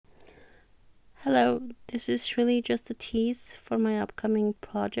Hello, this is really just a tease for my upcoming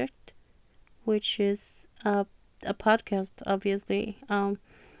project, which is a podcast, obviously,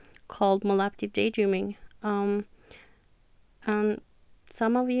 called Maladaptive Daydreaming. And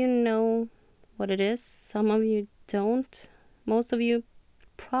some of you know what it is, some of you don't. Most of you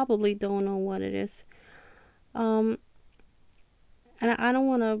probably don't know what it is. Um, and I don't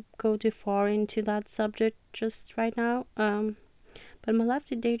want to go too far into that subject just right now. But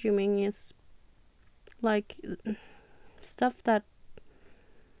Maladaptive Daydreaming is like stuff that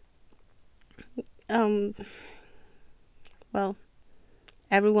um well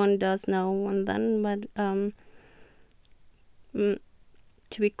everyone does know and then, but mm,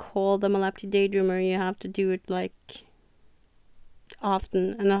 to be called a maladaptive daydreamer you have to do it like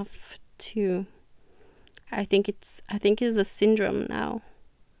often enough to I think it's a syndrome now,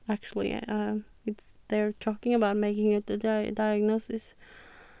 actually. It's they're talking about making it a diagnosis.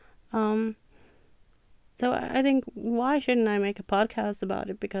 um so I think, why shouldn't I make a podcast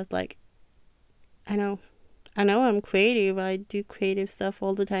about it? Because like I know I'm creative, I do creative stuff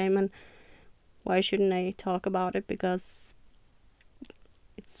all the time, and why shouldn't I talk about it? Because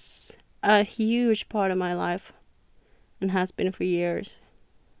it's a huge part of my life and has been for years,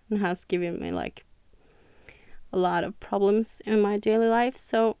 and has given me like a lot of problems in my daily life.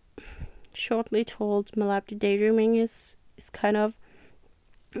 So, shortly told, maladaptive daydreaming is kind of.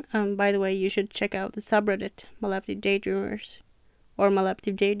 By the way, you should check out the subreddit maladaptive daydreamers or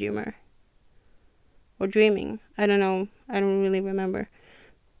maladaptive daydreamer or dreaming. I don't know. I don't really remember.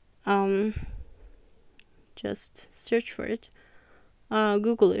 Um, just search for it.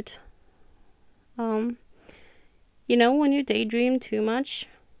 Google it. Um, when you daydream too much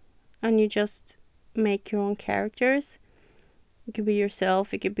and you just make your own characters. It could be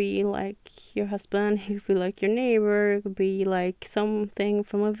yourself, it could be like your husband, it could be like your neighbor, it could be like something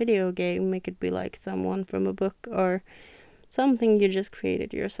from a video game, it could be like someone from a book or something you just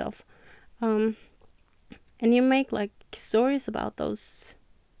created yourself. Um, and you make like stories about those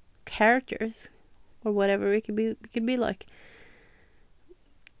characters or whatever. It could be like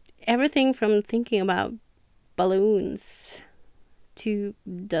everything from thinking about balloons to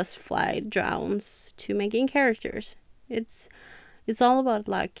dust fly drowns to making characters. It's all about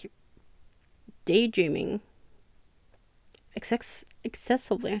like daydreaming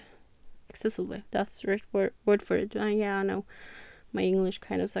excessively. That's the right word for it. Yeah, I know my English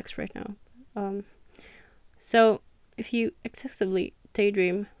kind of sucks right now. So if you excessively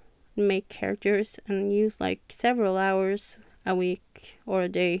daydream, make characters, and use like several hours a week or a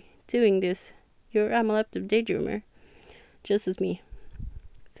day doing this, you're a maladaptive daydreamer, just as me.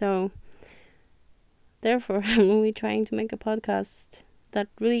 So therefore, I'm really trying to make a podcast that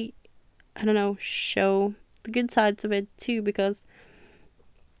really, I don't know, show the good sides of it too, because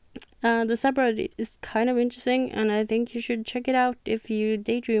the subreddit is kind of interesting, and I think you should check it out if you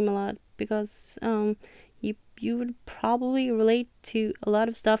daydream a lot, because you would probably relate to a lot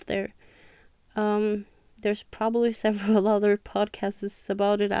of stuff there. There's probably several other podcasts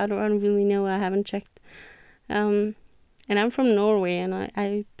about it. I don't really know. I haven't checked. And I'm from Norway, and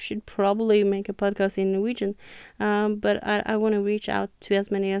I should probably make a podcast in Norwegian. But I want to reach out to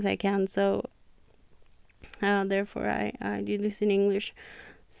as many as I can. So therefore, I do this in English.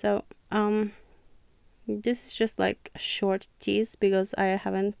 So this is just like a short tease because I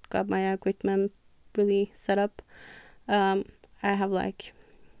haven't got my equipment really set up. I have like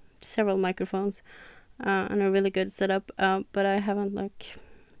several microphones and a really good setup, but I haven't like.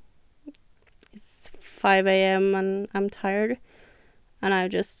 It's 5 a.m. and I'm tired, and I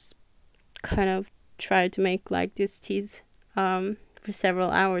just kind of tried to make like this tease for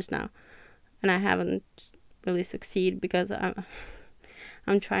several hours now, and I haven't really succeed because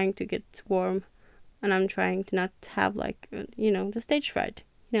I'm trying to get warm, and I'm trying to not have like the stage fright.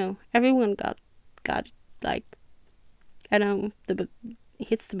 Everyone got it, like I know the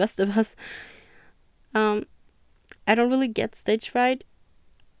hits the best of us. I don't really get stage fright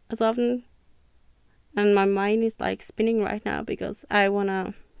as often, and my mind is like spinning right now because I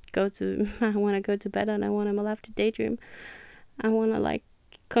wanna go to I wanna go to bed, and I wanna left to daydream. I wanna like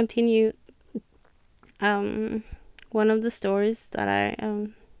continue one of the stories that I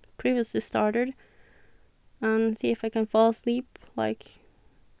previously started, and see if I can fall asleep.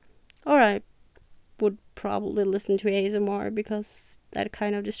 Or I would probably listen to ASMR because that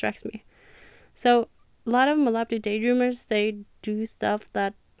kind of distracts me. So a lot of maladaptive daydreamers, they do stuff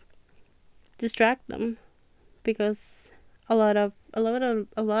that distract them, because a lot of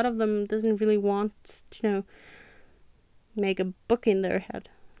them doesn't really want to make a book in their head,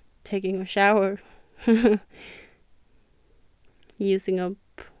 taking a shower, using up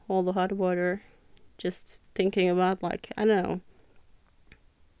all the hot water, just thinking about, like, I don't know,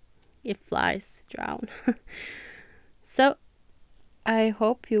 if flies drown. So I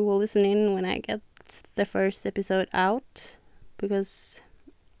hope you will listen in when I get the first episode out, because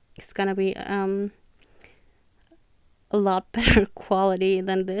it's gonna be a lot better quality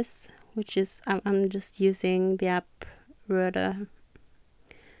than this, which is I'm just using the app Rode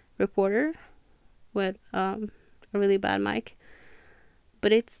Recorder with a really bad mic,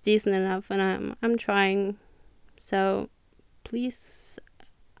 but it's decent enough, and I'm trying. So please,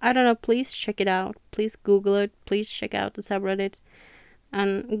 I don't know, please check it out. Please Google it. Please check out the subreddit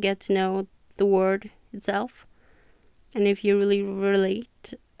and get to know the word itself. And if you really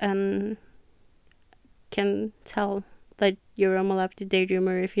relate and can tell that you're a Malapti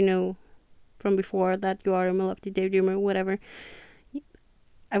daydreamer, if you know from before that you are a Malapti daydreamer, whatever,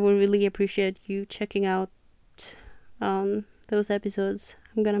 I would really appreciate you checking out those episodes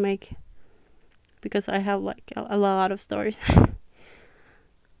I'm gonna make, because I have like a lot of stories.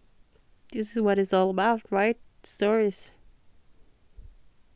 This is what it's all about, right? Stories.